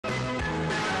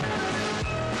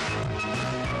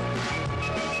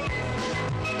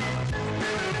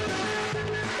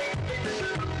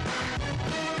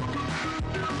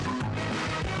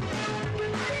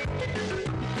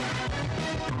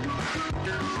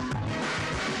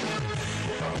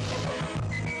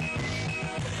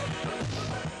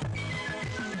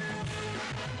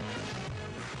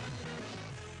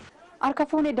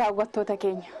Arkafuuni daawwattoota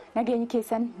keenya nageenyi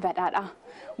keessan badhaadha.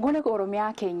 Gola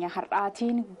Oromiyaa keenya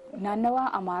har'aatiin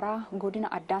naannawaa Amaaraa godina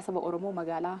addaa saba Oromoo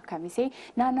magaalaa Kamisee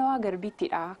naannawaa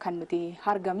Garbiittidha kan nuti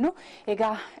argamnu.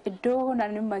 Egaa iddoo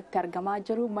namni itti argamaa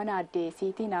jiru mana addee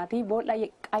Siitinaati boolla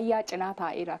Qayyaa cinaa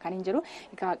taa'eera kan hin jiru.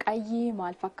 Egaa Qayyii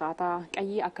maal fakkaata?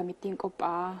 Qayyii akkamittiin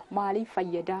qophaa'a? Maaliif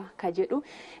fayyada ka jedhu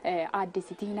addee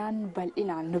Siitinaan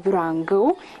bal'inaan nu biraan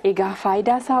ga'u. Egaa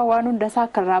faayidaa isaa waan hundasaa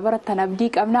akka irraa barattan abdii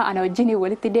qabna. Ana wajjin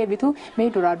walitti deebitu mee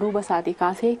duraa duuba isaatii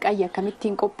kaasee Qayyii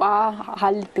akkamittiin qophaa'a?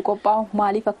 Haalli itti qophaa'u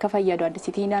maaliif akka fayyadu addee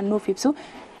Siitinaan nuuf ibsu.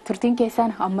 Turtiin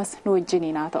keessan ammas nu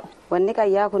wajjiniin haa ta'u. Wanni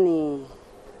Qayyaa kun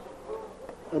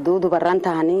dubarran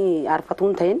ta'anii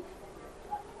arfatuun ta'in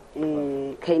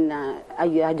keenya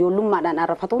ijoollummaadhaan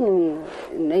arfatuun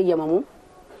hin eeyyamamu.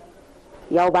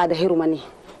 Yaa baada heerumanii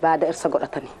baada irsa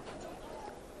godhatanii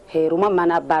heeruma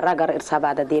mana abbaarraa gara irsaa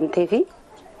baada deemtee fi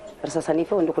irsa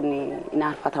saniif wanti kun hin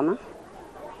arfatama.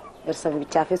 Irsa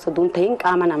bichaafis oduun ta'in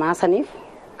qaama namaa saniif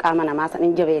qaama namaa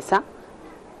san jabeessa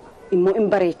immoo hin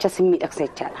bareecha sin miidhagsa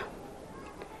jechaadha.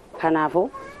 Kanaafuu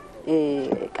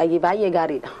Qayyii baay'ee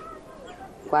gaariidha.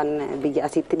 Waan biyya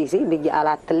asitti dhiisi biyya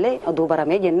alaatti illee oduu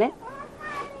baramee jenne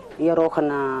yeroo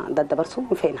kana daddabarsuu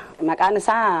hin feena. Maqaan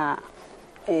isaa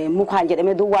mukaan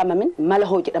jedhamee duwwaamamin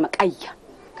malahoo jedhama. Qayya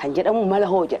kan jedhamu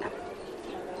malahoo jedhama.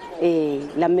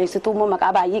 Lammeessituu immoo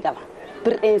maqaa baay'ee qaba.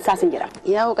 Bir'een isaas hin jedhama.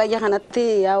 Yaa'u Qayya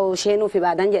kanatti yaa'u sheenuu fi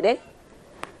baadan jedhee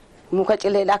muka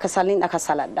cileedhaa akka saliin akka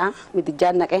saladhaa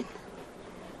midijjaan naqeen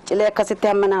cilee akkasitti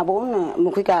hamma naa bu'uun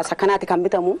muki gaasa kanaati kan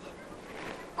bitamu.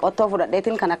 Qottoo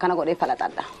fudhadheetiin kan akkana godhee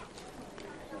falaxadha.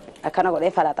 Akkana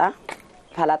godhee falaxaa.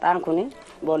 Falaxaan kun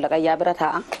boolla Qayyaa bira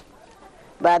taa'a.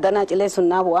 Baadana cilee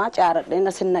sunnaa bu'aa caaradheen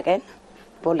asin naqeen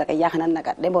boolla Qayyaa kanan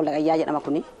naqadhee boolla Qayyaa jedhama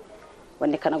kuni.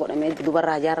 Wanni kana godhamee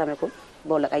dubarraa ijaarame kun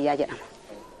boolla Qayyaa jedhama.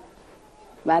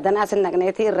 Baadana asin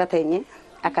naqneetii irra teenye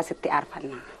akkasitti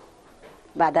aarfanna.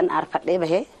 Baadan aarfadhee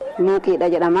bahee muuqiidha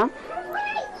jedhama.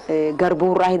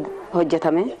 Garbuurraa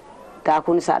hojjetame.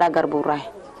 Daakuun isaadhaa garbuurraa.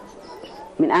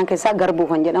 Midhaan keessaa garbuu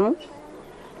kan jedhamu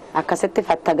akkasitti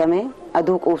fattagamee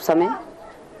aduu quubsame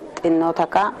xinnoo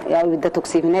takka yaa ibidda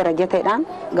tuksiifnee rajjateedhaan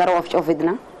gara of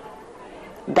coofidna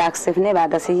daaksifnee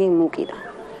baadasii muuqiidha.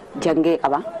 Jangee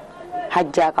qaba,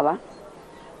 hajjaa qaba,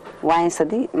 waa'een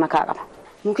sadii makaa qaba.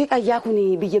 Muki Qayyaa kun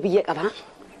biyya qaba.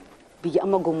 Biyya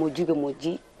amma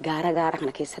gammoojjii gaara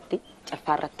kana keessatti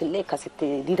caffaarratti illee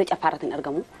akkasitti diida caffaarratti hin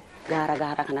argamu.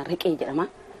 Gaara kana riqee jedhama.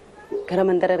 Gara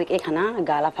mandara riqee kana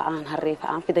gaala fa'aan harree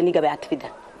fa'aan fidanii gabaatti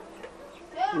fidan.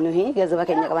 Nuhi gazaba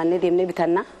keenya qabannee deemnee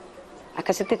bitanna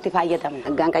akkasitti itti fayyadamna.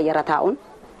 Haggaan Qayyarra taa'uun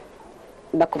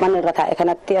bakkuma irra taa'e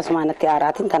kanatti asumaanatti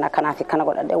aaraatiin tan akkanaaf kana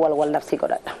godhadhee wal labsii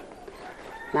godhadha.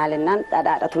 Maalinnaan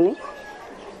dhadhaadha tuni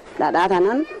dhadhaa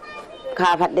tanan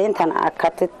kaafadheen tan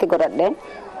akkatti godhadhee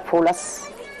fuulas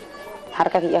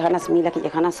harka kiyya kanas miila kiyya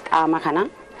kanas qaama kana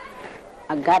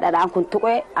haggaa dhadhaan kun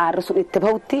tuqee aarri sun itti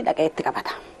bahutti dhaqee itti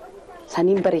qabata.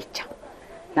 Saniin bareecha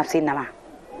nafsiin namaa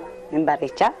hin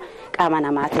bareecha qaama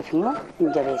namaatiif immoo hin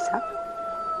jabeessa.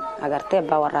 Agartee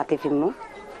abbaa warraatiif immoo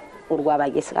urgaa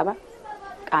baay'ees qaba.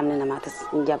 Qaamni namaatis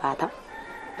hin jabaata.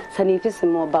 Saniifis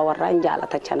immoo abbaa warraa hin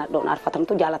jaalata chana dhoon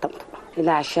arfatamtu jaalatamtu.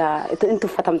 Ilaashaa hin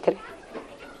tuffatamtire.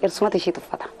 Irsumatti ishii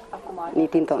tuffata.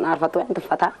 Niitiin ta'uun arfatu hin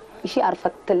tuffata. Ishii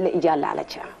arfattillee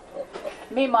ijaallaalachaa.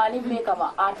 Mee maaliif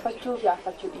beekama arfachuu fi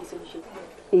arfachuu dhiisuu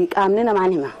ishee? Qaamni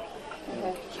namaan hima.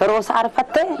 Yeroo isa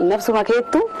arfatte nafsuma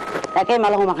keettu dhaqee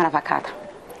malahuma kana fakkaata.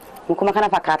 Mukuma kana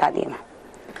fakkaataa deema.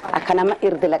 Akka nama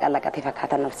irdi laqalaqatee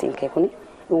fakkaata nafsiin kee kuni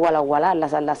walawwalaa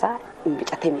lasaa hin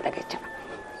bicatee miidhagecha.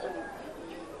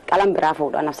 Qalam biraa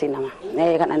fuudha nafsiin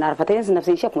namaa. Kan ani arfateen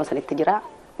nafsiin ishee akkuma sanitti jira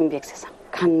hin beeksisa.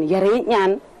 Kan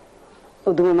yareenyaan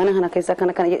oduma mana kana keessa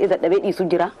kana jedhee dadhabee dhiisu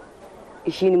jira.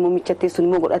 Ishiin immoo michattee sun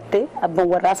immoo godhattee abbaan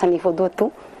warraa saniif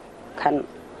odoottu kan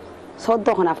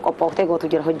soddoo kanaaf qophooftee gootu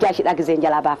jira. Hojjaa ishiidhaa gizeen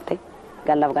jalaa baaftee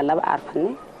gallaba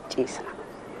aarfannee ciisna.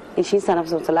 Ishiin sanaaf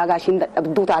sun silaagaa ishiin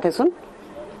dadhabduu taate sun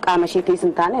qaama ishiitiis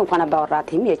hin taane kan abbaa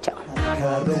warraatiin jecha.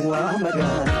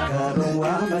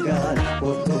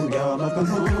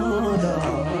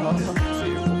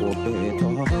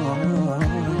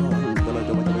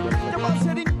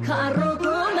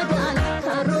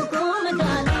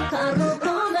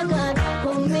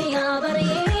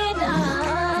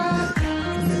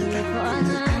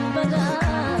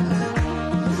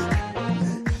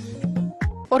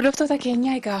 Hordoftoota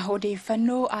keenya egaa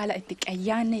odeeffannoo haala itti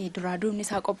Qayyaan duraa duubni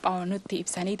isaa qophaa'u nutti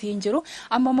ibsaniitiin jiru.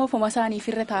 Amma immoo ofuma isaaniif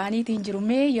irra taa'aniitiin jiru.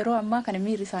 Mee yeroo ammaa kana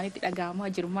miirri isaaniitti dhaga'amaa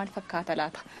jiru maal fakkaata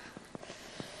laata?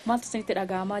 Maaltu isinitti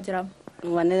dhaga'amaa jira?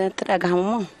 Wanni natti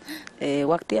dhaga'amu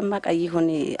waqtii amma Qayyii kun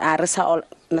aarrisaa ol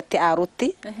natti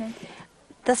aarutti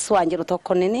waan jedhu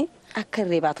tokkonni akka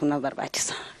hirribaatu na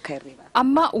barbaachisa akka hirribaa.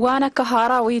 Amma waan akka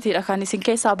haaraa wayitiidha kan isin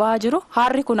keessaa ba'aa jiru.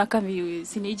 Haarri kun akkamii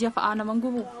isin ija fa'aa naman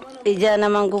gubu? Ija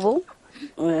naman gubu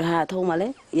haa ta'u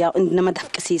malee yaa nama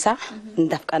dafqisiisa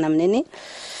dafqa namni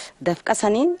dafqa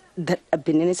saniin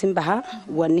dadhabbinni isin baha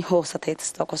wanni hoosa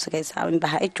ta'etis tokko keessaa hin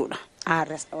baha jechuudha.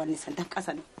 Aarres wanni san dafqa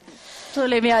sanii.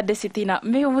 Tole mee adde Sitiina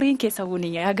mee umriin keessa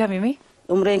wuni agami mee?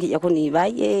 Umriin kiyya kun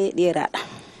baay'ee dheeraadha.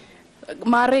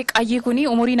 Maarree qayyii kuni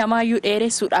umurii namaayyuu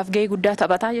dheeressuudhaaf gahee guddaa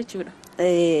taphataa jechuudha.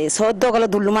 Sooddoo gala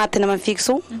dullumaatti nama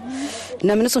fiiksu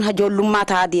namni sun hajoollummaa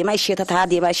ta'aa deema isheeta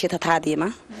ta'aa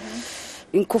deema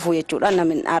in kufu jechuudha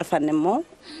namni aarfanne immoo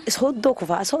sooddoo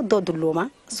kufaa sooddoo dullumaa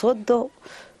sooddoo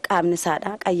qaamni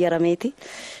isaadha qayyarameeti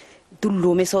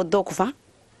dulluumee sooddoo kufaa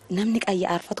namni qayya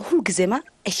aarfatu hulgiseema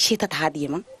isheeta ta'aa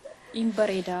deema. In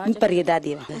bareedaa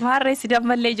deema. Maarree si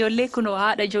dammallee ijoollee kunoo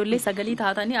haadha ijoollee sagalii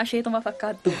taatanii asheetuma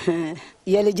fakkaattu.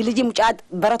 Yaali jiliji mucaa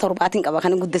bara 7 qaba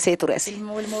kan guddisee ture.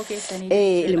 Ilmoo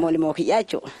keessanii. Ilmoo kiyyaa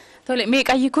jechuudha. Tole mee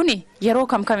qayyi kuni yeroo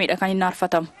kamidha kan inni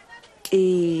aarfatamu?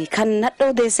 Kan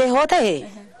nadhoo deessee hoo ta'e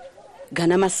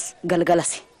ganamas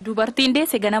galgalasi. Dubartiin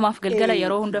deesse ganamaaf galgala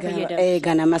yeroo hunda fayyadamu.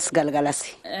 Ganamas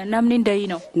galgalasi. Namni hin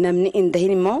dahino? Namni hin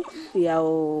dahin immoo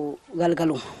yaa'u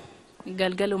galgaluma.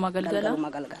 Galgaluma.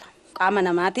 Qaama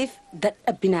namaatiif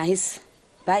dadhabbinaahis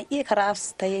baay'ee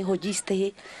karaas ta'ee hojiis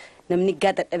ta'ee namni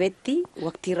gaa dadhabetti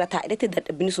waqtii irra taa'etti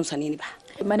dadhabbini sun saniini baha.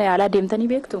 Mana yaalaa deemtanii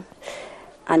beektu?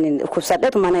 Ani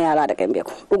dhukkubsadheetu mana yaalaa dhaqeen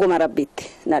beeku. Dhuguma rabbiitti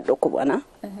na dhukkubana.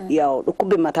 Yaa'u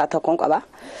dhukkubbi mataa tokkoon qaba.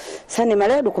 Sani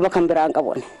malee dhukkuba kan biraan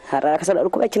qabuun. Har'a akkasuma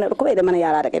dhukkuba achina dhukkuba mana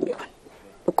yaalaa dhaqeen beeku.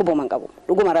 Dhukkubumaan qabu.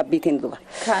 Dhuguma rabbiitiin dhuba.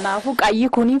 Kanaafuu qayyi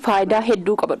kuni faayidaa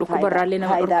hedduu qaba dhukkuba irraallee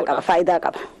nama dhorkuudha. Faayidaa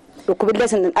qaba. Dhukkubillee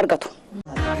sin argatu.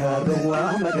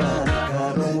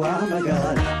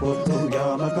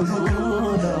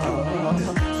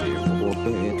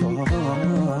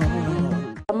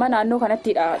 Amma naannoo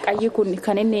kanattidha qayyi kun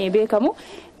kan inni beekamu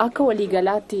akka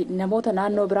waliigalaatti namoota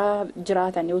naannoo biraa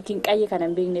jiraatan yookiin qayyi kana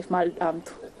hin beekneef maal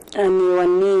dhaamtu? Ani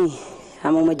wanni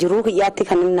hamuma jiruu kiyyaatti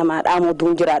kan inni namaa dhaamu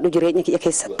duun jiraadhu jireenya kiyya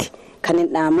keessatti kan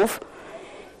inni dhaamuuf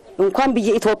inkaan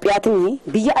biyya Itoophiyaatiin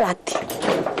biyya alaatti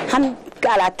hanga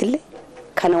alaattillee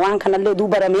kan waan kanallee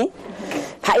duubaramee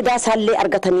faayidaa isaallee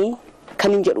argatanii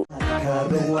kan hin jedhu.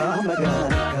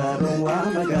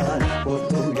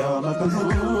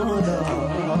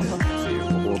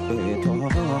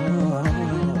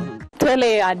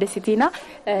 Tole adde Sitiina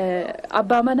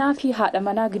abbaa manaa fi haadha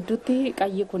manaa gidduutti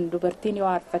qayyi kun dubartiin yoo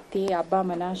aarfattee abbaa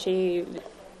manaa ishee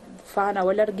faana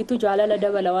wal argitu jaalala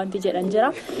dabala wanti jedhan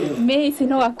jira. Mee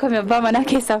isinoo akkami abbaa manaa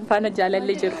keessaan faana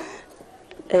jaalalli jiru?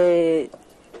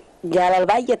 Jaalala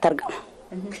baay'eetu argama.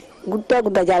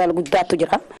 Guddaa jaalala guddaatu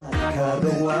jira.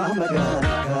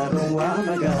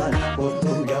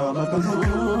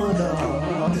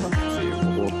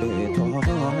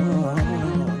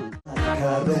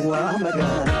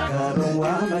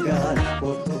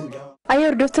 Ayyaa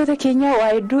hordoftoota keenya waa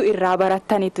hedduu irraa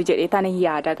barattaniitu jedhee tan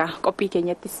yaadaga. Qophii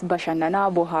keenyattis bashannanaa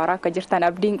bohaaraa akka jirtan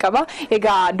abdiin qaba.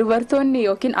 Egaa dubartoonni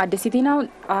yookiin adde Sitiinaa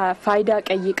faayidaa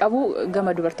qayyii qabu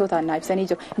gama dubartootaan naa ibsanii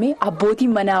jiru. Mee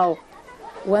abbootiin manaa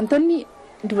wantoonni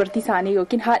dubartii isaanii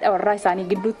yookiin haadha warraa isaanii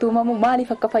gidduutti uumamu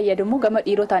maaliif akka fayyadamu gama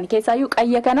dhiirotaan keessaayyuu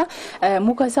qayya kana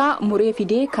muka isaa muree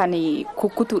fidee kan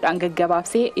kukkutuudhaan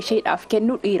gaggabaabsee isheedhaaf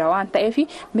kennu dhiira waan ta'eef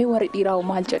mee warri dhiiraa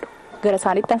maal jedhu? Gara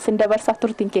isaaniittan sin dabarsaa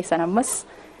turtiin keessan ammas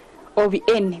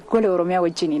OBN Gola Oromiyaa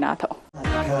wajjiniin haa ta'u.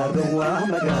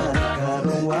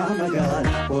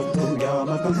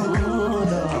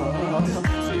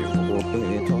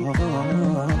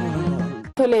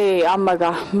 Tole amma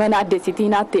gaa mana adde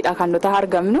Sitiinaattiidha kan nuti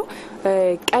argamnu.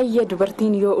 Qayya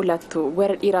dubartiin yoo ulattu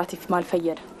warra dhiiraatiif maal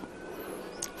fayyada?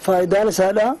 Faayidaan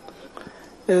isaadha.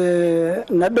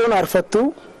 Nadhoon aarfattu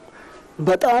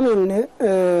በጣም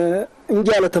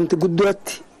እንጃለተምት ጉዱት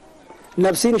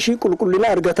ነፍሲን ሺ ቁልቁልና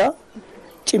አርገታ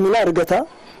ጭሚና አርገታ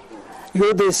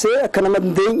ዮዴሴ አከነመ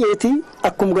ደኝኤቲ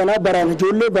አኩም ገና በራነ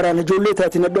ጆሌ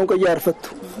ታቲ ነዶን ቆያ አርፈቱ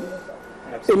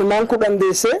ኢልማን ኩዳን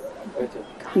ደሴ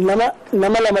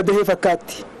ነማ ለመደሄ ፈካቲ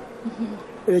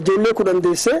ጆሌ ኩዳን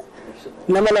ደሴ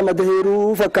ነማ ለመደሄሩ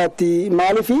ፈካቲ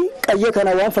ማለፊ ቀየ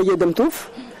ከናዋን ፈየደምቱፍ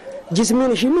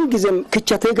ጅስሚን ሺ ምን ጊዜም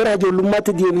ክቸቴ ገራ ጆሉማት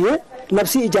ዲየሚሄ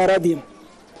ነፍሲ ኢጃራ ዲም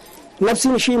نفسي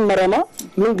نشين مرما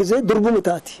من جزء دربو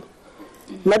متاتي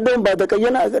ندون بعد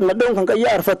كيانا ندون كان كيا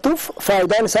عرفتوف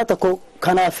فايدان ساتكو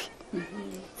كنافي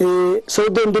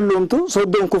سودون دلومتو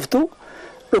سودون كفتو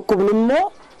ركوبنمو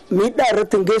ميدا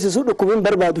رتن جيسسو ركوبين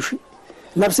بربادوشي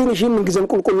نفسي نشين من جزء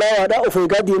كل لا هذا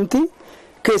أوفيجا ديمتي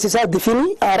كيسسات دفيني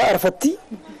عرفتي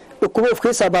ركوبه في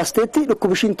كيس باستيتي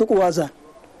ركوبشين تقوازان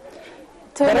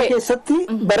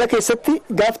bara keessatti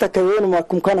gaaf takka yoonuma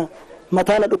akkum kana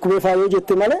mataana dhukkubee faayoo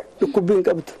jette malee dhukkubbii hin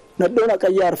qabdu. Naddoon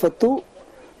Qayyaa arfattu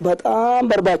baaxaan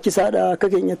barbaachisaadha akka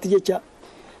keenyatti jecha.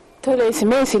 Tole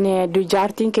isin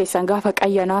jaartiin keessan gaafa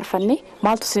Qayyaan arfanne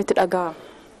maaltu isinitti dhaga'ama?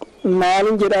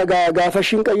 Maalin jedhaa gaafa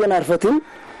ishiin Qayyaan arfatin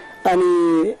ani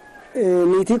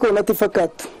niitii koo natti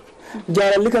fakkaattu.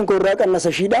 Jaalalli kan koo irraa qannasa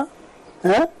ishiidha.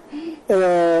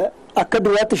 Akka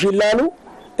duraatti ishiin laalu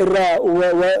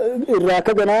irraa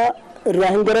akka ganaa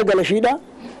irraa hin garagala ishiidha.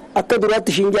 Akka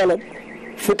duraatti ishiin jaaladhu.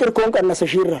 Fiqir koon qannasa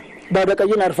ishiirra baada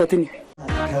Qayyaan arfatini.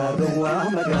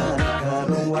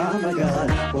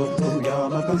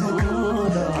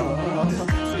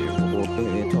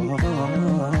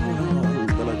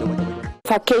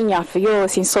 Fakkeenyaaf yoo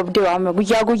isin sobdee waame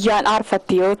guyyaa guyyaan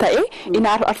arfatti yoo ta'e inni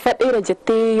arfadheera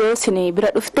jettee yoo isin bira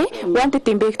dhufte wanti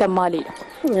ittiin beektan maalidha?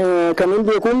 Kan hin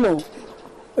beekummoo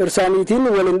irsaaniitiin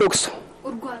waliin dhoksu.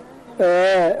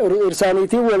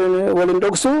 Irsaaniitiin waliin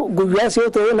dhoksu guyyaas yoo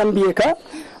ta'e nan beeka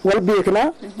wal beekna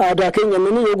aadaa keenya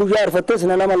inni yoo guyyaa arfattes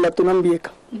na mallattu nan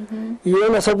beeka. Yoo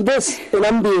na sobdes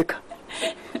nan beeka.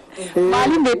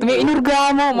 Maaliin beekame inni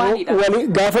urgaamoo maalidha?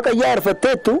 Gaafa Qayyaa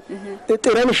arfatteettu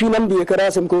xiran ishii nan beeka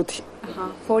raasim kooti.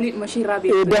 Fooliin mashiirraa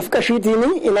beektu. Dafqa ishiitiin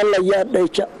inan layyaadha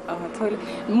jecha.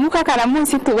 Muka kana immoo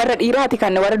isitti warra dhiiraati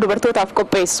kan warra dubartootaaf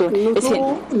qopheessuun.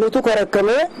 Nutu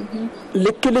karakkamee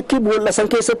likki boolla san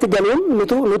keessatti galuun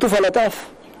nutu falataaf.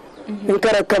 In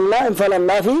karakkamnaa in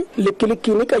falannaa fi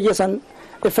likkiin Qayya san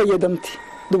fayyadamti.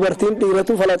 Dubartiin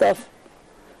dhiiratu falataaf.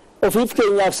 Ofiif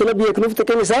keenyaaf sila beeknuuf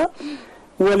xiqqeen isaa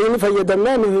waliin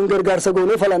fayyadamnaa nu hin gargaarsa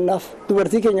goonee falannaaf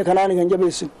dubartii keenya kanaan kan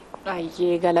jabeessu.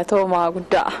 Baay'ee galatoomaa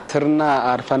guddaa. Sirna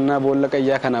arfannaa boolla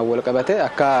Qayyaa kanaan wal qabate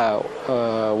akka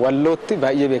Wallootti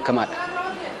baay'ee beekamaadha.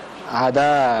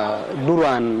 Aadaa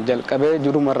duraan jalqabee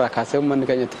jirumarraa kaasee uummanni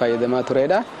keenya itti fayyadamaa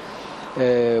turedha.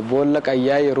 Boolla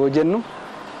Qayyaa yeroo jennu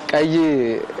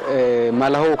qayyi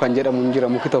malahoo kan jedhamu hin jira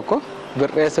muki tokko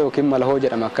birreessa yookiin malahoo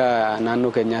jedhama akka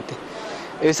naannoo keenyaatti.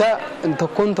 Isa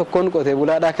tokkoon qotee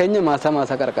bulaadhaa keenya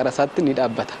maasaa qarqara isaatti ni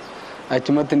dhaabbata.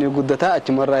 Achumatti ni guddata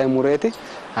achumarraa mureeti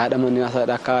haadha manaa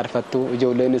isaadhaa akka arfattu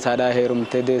ijoolleen isaadhaa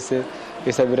heerumtee deesse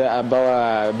isa bira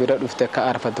abbaa bira dhufte akka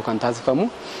arfattu kan taasifamu.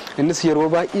 Innis yeroo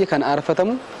baay'ee kan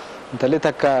arfatamu intalli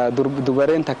takka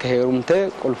dubareen takka heerumtee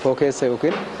qolfoo keessa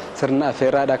yookiin sirna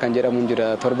affeerraadhaa kan jedhamu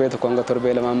jira torbee tokko hanga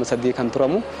torbee 2-3 kan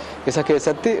turamu isa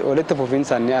keessatti walitti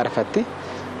fufiinsaan ni arfatti.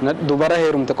 Dubara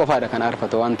heerumte qofaadha kan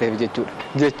arfatu waan ta'eef jechuudha.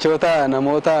 Jechoota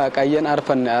namoota Qayyaan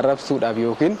arfanne arrabsuudhaaf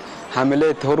yookiin hamilee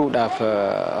itti horuudhaaf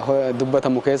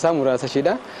dubbatamu keessaa muraasa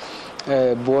ishiidha.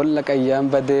 Boolla Qayyaan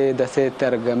badee daseetti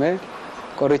argame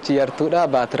qorichi yartuudha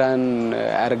baatiraan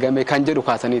argame kan jedhu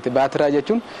kaasaniiti. Baatiraa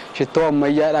jechuun shittoo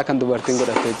ammayyaadhaa kan dubartiin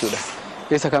godhattu jechuudha.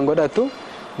 Isa kan godhattu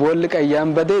boolli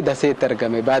Qayyaan badee daseetti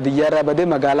argame baadiyyaarraa badee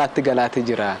magaalaatti galaatii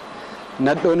jira.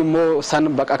 Naddoon immoo san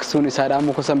baqaqsuun isaadha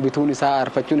muka san bituun isaa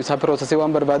arfachuun isaa piroosesii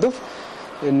waan barbaaduuf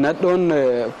naddoon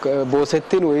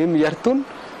boosettiin wayim yartuun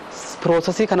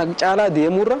piroosesii kana caalaa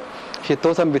deemurra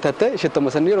shittoo san bitatte shittoo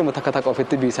masanii yeroo takka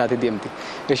ofitti biisaati deemti.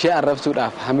 Ishee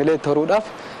arrabsuudhaaf hamilee toruudhaaf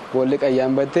boolli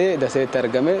Qayyaan badee daseetti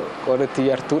argame qorichi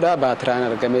yartuudha baatiraan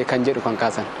argame kan jedhu kan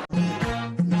kaasan.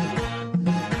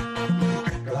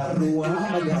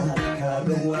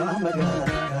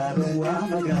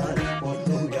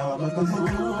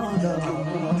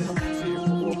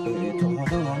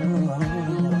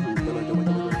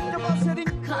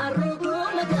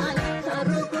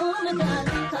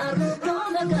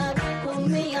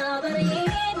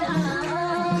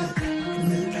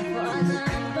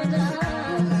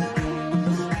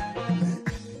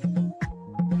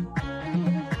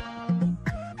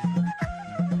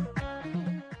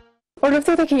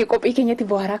 Hordoftoota keenya qophii keenyatti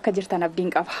bohaaraa akka jirtan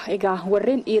abdiin qaba. Egaa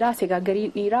warreen dhiiraas egaa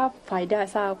gariin dhiiraa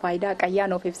faayidaa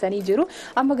Qayyaan of ibsanii jiru.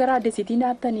 Amma gara addesitiin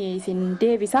hattanii isin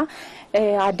deebisa.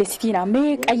 Addesitiin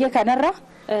ammee Qayya kanarra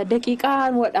daqiiqaa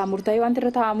wadhaa murtaa'ee wanti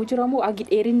irra taa'amu jiramu agi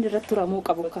dheerinni irratti turamuu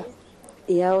qabu ka.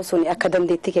 Yaa sun akka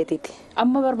dandeetti keetiiti.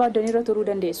 Amma barbaadan irra turuu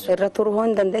dandeessu. Irra turuu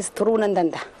hin dandeessu turuu nan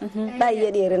danda'a.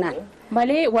 Baay'ee dheerinaan.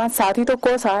 Malee waan sa'aatii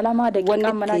tokko sa'a 2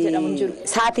 daqiiqaa manaa jedhamu hin jiru.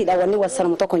 Sa'aatiidha wanni wal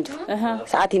sanamu tokko hin jiru.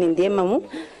 Sa'aatiin hin deemamu.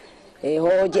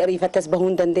 Hojii ariifattes bahuu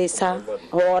hin dandeessa.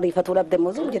 Hoo ariifatuu dhabde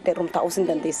immoo jettee rumtaa'uus hin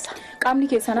dandeessa. Qaamni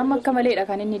keessan amma akka maleedha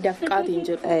kan inni dafqaatiin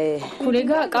jiru. Kun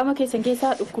egaa qaama keessan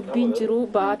keessaa dhukkubbiin jiru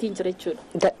ba'aatiin jira jechuudha.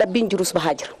 Dadhabbiin jirus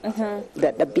bahaa jira.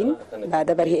 Dadhabbiin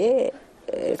baada bari'ee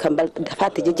kan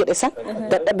dafaatti jejjedhesan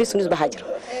dadhabbiin sunis bahaa jira.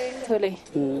 Tole.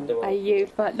 Ayyee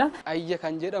ulfaadha. Ayya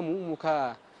kan jedhamu muka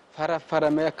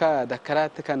faramee akka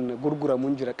dakkaraatti kan gurguramu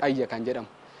jira Qayya kan jedhamu.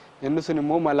 Inni sun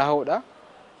immoo malahoodha.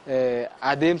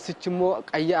 Adeemsichi immoo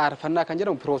Qayya arfannaa kan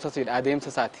jedhamu piroosesiidha adeemsa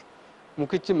isaati.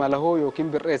 mukichi malahoo yookiin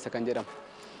birreessa kan jedhamu.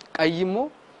 Qayyi immoo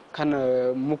kan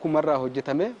mukumarraa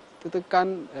hojjetame xixiqqaan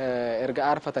erga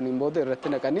aarfataniin booda irratti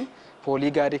naqanii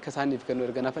foolii gaarii akka isaaniif kennu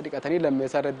erga nafa dhiqatanii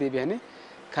lammeessaa irratti deebi'anii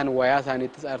kan wayaa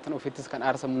isaaniittis aartan ofittis kan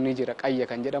aarsamu ni jira qayya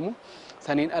kan jedhamu.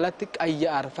 Saniin alatti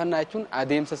qayya aarfannaa jechuun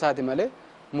adeemsa isaati malee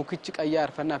mukichi qayya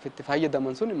aarfannaaf itti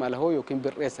fayyadaman sun malahoo yookiin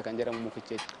birreessa kan jedhamu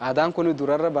mukichi. Aadaan kun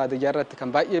durarra baadiyyaa irratti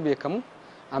kan baay'ee beekamu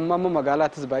amma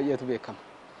magaalaattis baay'eetu beekama.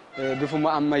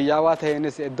 Bifuma ammayyaawaa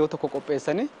ta'eenis iddoo tokko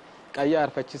qopheessanii qayya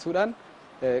aarfachisuudhaan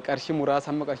qarshii muraasa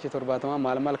amma qarshii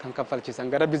 70 maal kan kaffalchiisan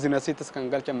gara biizinasiittis kan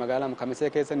galchan magaalaa Kamisee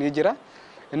keessa ni jira.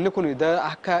 Inni kun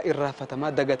akka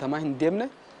irraafatamaa dagatamaa hin deemne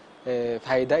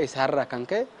faayidaa isaarraa kan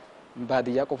ka'e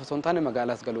baadiyyaa qofa osoo hin taane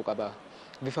magaalaas galuu qaba.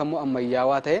 Bifa immoo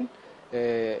ammayyaawaa ta'een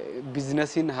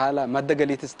biizinasiin haala madda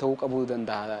galiitis ta'uu qabuu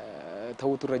danda'a.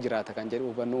 Ta'utu irra jiraata kan jedhu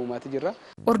hubannoo uumaati jirra.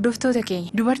 Hordoftoota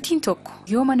keenya dubartiin tokko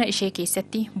yoo mana ishee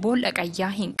keessatti boolla qayyaa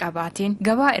hin qabaatiin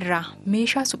gabaa irraa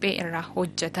meeshaa suphee irraa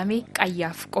hojjetame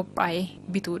qayyaaf qophaa'ee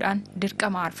bituudhaan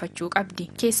dirqama aarfachuu qabdi.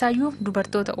 Keessaayyuu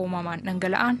dubartoota uumamaan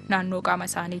dhangala'aan naannoo qaama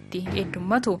isaaniitti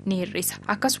heddummatu ni hir'isa.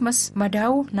 Akkasumas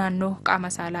madaa'uu naannoo qaama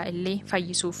saalaa illee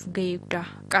fayyisuuf gahee guddaa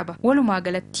qaba. Walumaa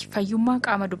galatti fayyummaa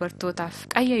qaama dubartootaaf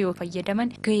qayya yoo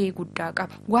fayyadaman gahee guddaa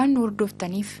qaba. Waan nu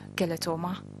hordoftaniif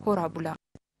galatoomaa. Horaa